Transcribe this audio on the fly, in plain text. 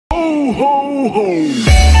ho, ho!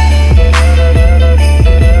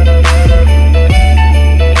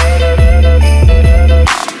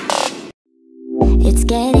 It's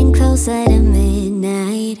getting closer to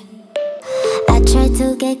midnight. I try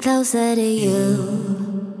to get closer to you,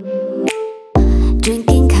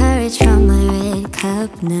 drinking courage from my red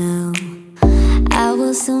cup now. I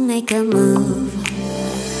will soon make a move.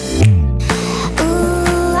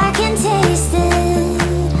 Ooh, I can taste it,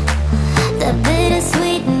 the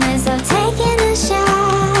bittersweetness of taking a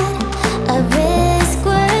shot, a risk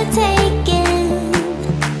worth taking.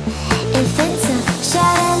 If it's a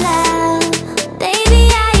shot of love, baby,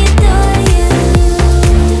 I adore you.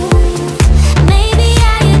 Maybe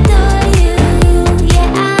I adore you. Yeah,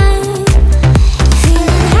 I'm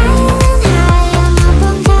feeling high, I'm up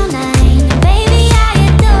on cloud nine. Baby, I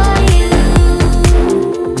adore you.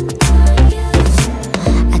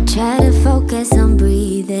 I try to focus on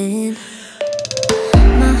breathing.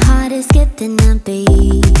 My heart is skipping a beat.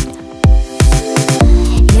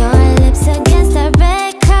 Your lips against a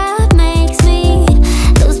red cup makes me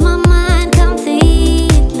lose my mind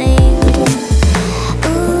completely.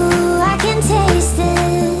 Ooh, I can taste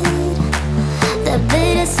it, the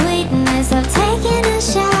bittersweetness of taking a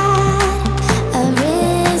shot, a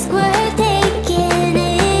risk worth taking.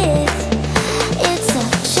 If it's a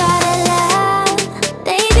shot of love,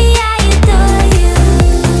 baby, I adore you.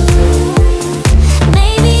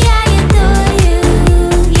 Maybe I adore you.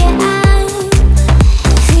 Yeah, I'm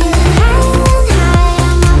feeling high,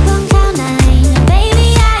 I'm up on cloud nine. Baby,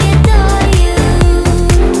 I adore you.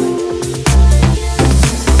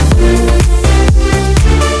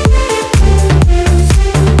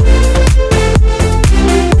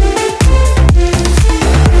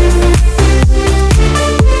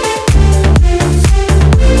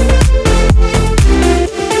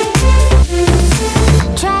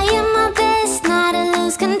 Trying my best not to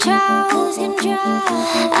lose control.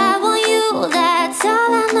 I want you, that's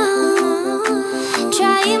all I know.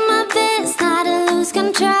 Trying my best not to lose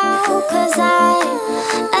control, 'cause I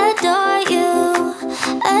adore you,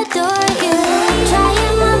 adore you.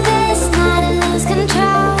 Trying my best not to lose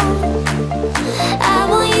control. I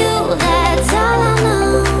want you, that's all I know.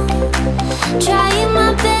 Trying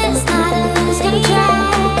my best not to lose control,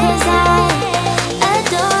 'cause I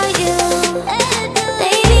adore you.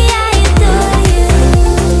 Baby, I adore you.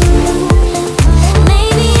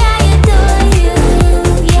 Maybe I adore you.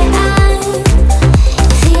 Yeah, I'm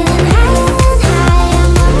feeling high,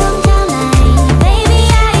 I'm up on cloud nine. Baby,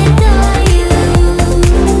 I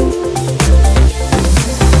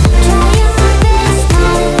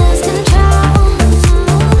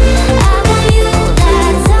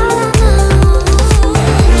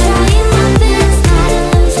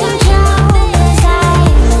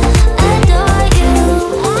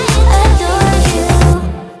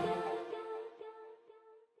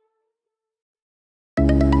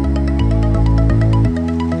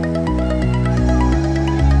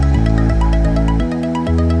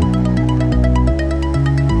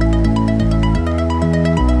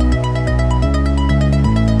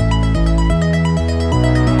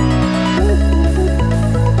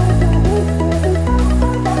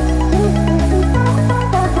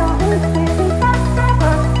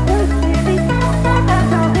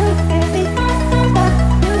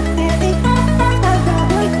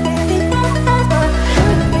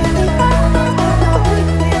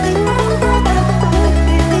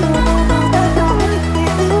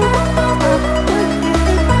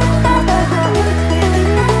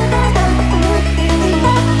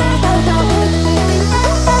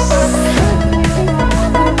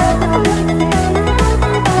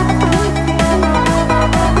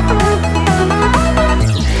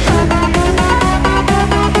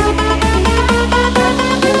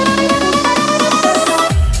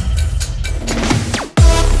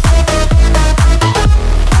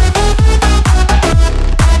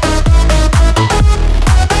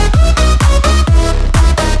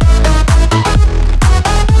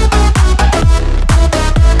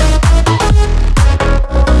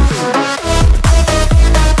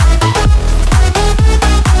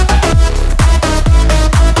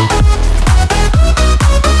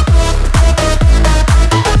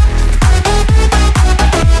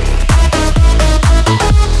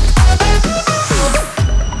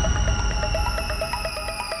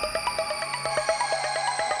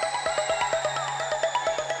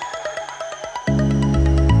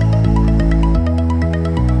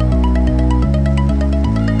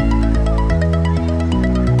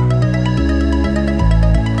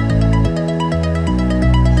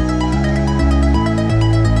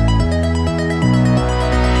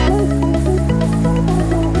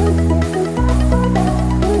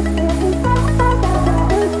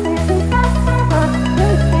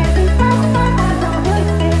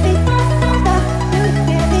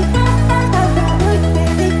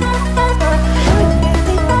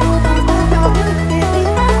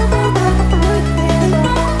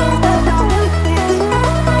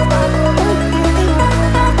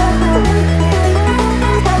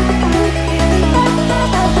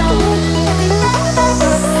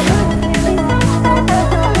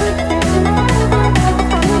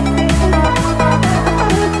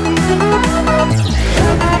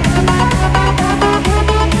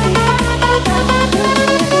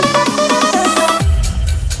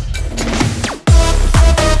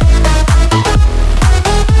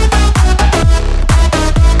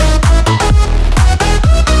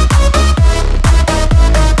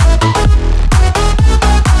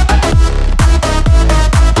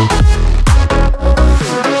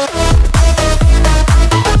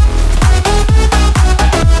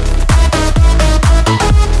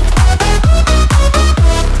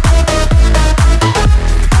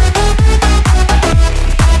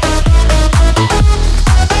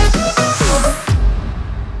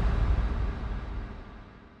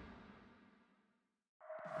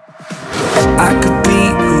I could be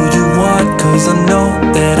who you want, 'cause I know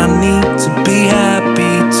that I need to be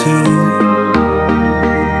happy too.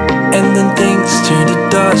 And then things turn to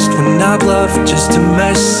dust when I bluff just to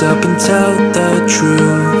mess up and tell the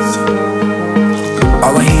truth.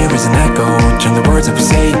 All I hear is an echo, turn the words that we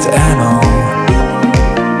say to ammo.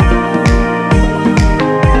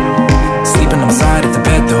 Sleeping on the side of the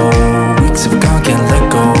bed though, weeks of gone, can't let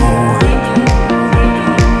go.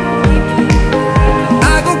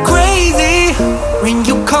 I go crazy when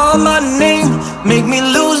you call my name, make me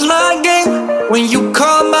lose my game. When you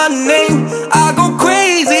call my name, I go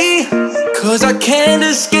crazy, 'cause I can't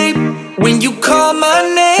escape. When you call my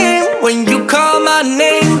name, when you call my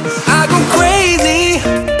name, I go crazy.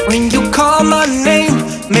 When you call my name,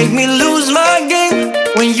 make me lose my game.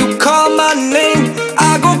 When you call my name,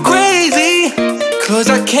 I go crazy, 'cause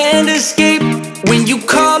I can't escape. When you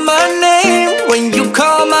call my name, when you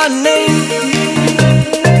call my name.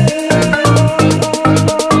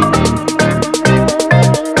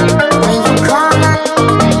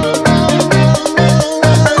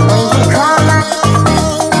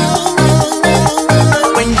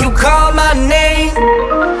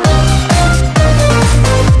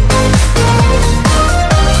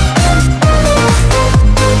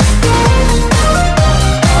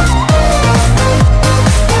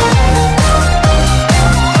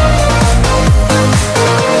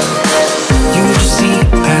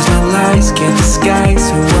 Can't disguise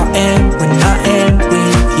who I am when I am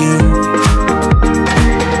with you.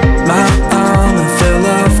 My armor fell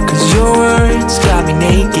off 'cause your words got me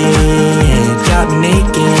naked, got me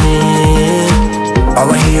naked. All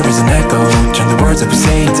I hear is an echo, turn the words that we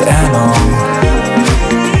say to ammo.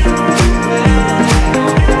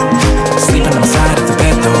 Sleeping on the side of the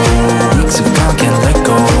bed though, weeks of gone, can't let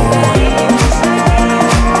go.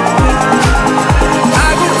 I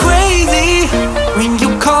go crazy when you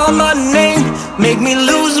call my name, make me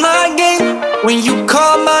lose my game. When you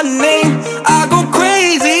call my name, I go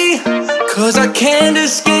crazy, 'cause I can't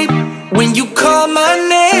escape. When you call my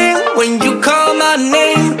name, when you call my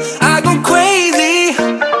name, I go crazy.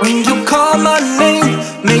 When you call my name,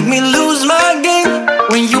 make me lose my game.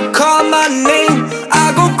 When you call my name, I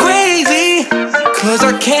go crazy, 'cause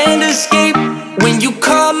I can't escape. When you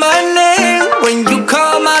call my name, when you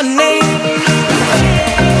call my name.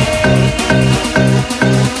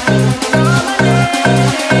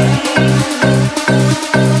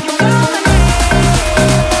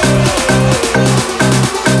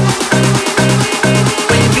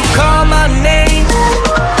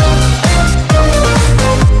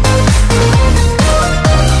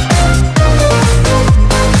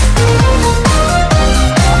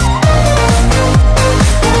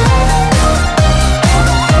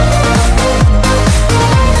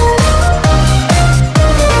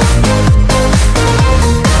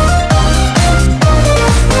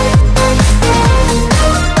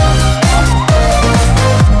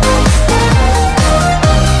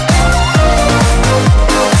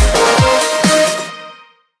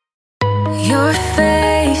 Your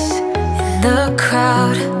face in the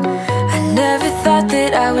crowd, I never thought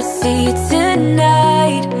that I would see you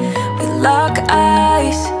tonight. We lock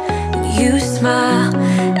eyes and you smile,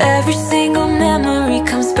 every single memory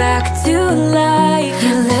comes back to life.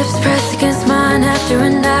 Your lips pressed against mine after a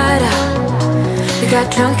night out. We got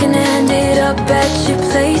drunk and ended up at your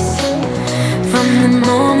place. From the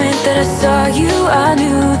moment that I saw you, I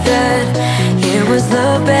knew that it was the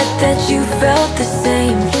bet that you felt the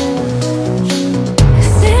same.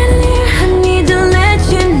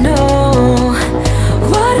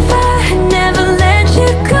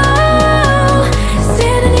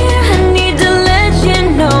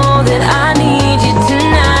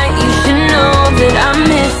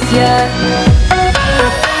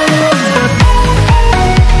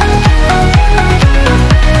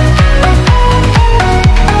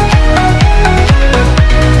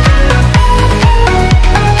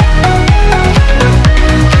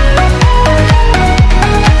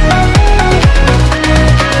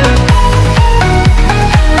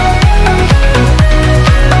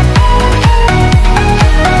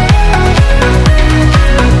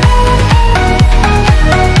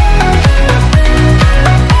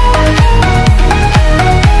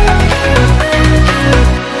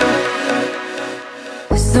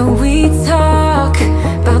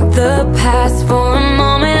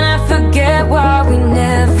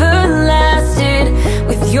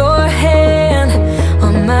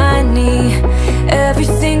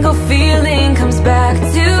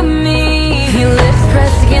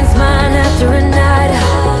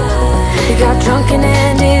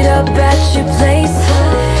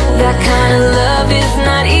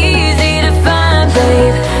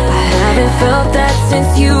 haven't felt that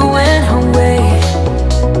since you went away.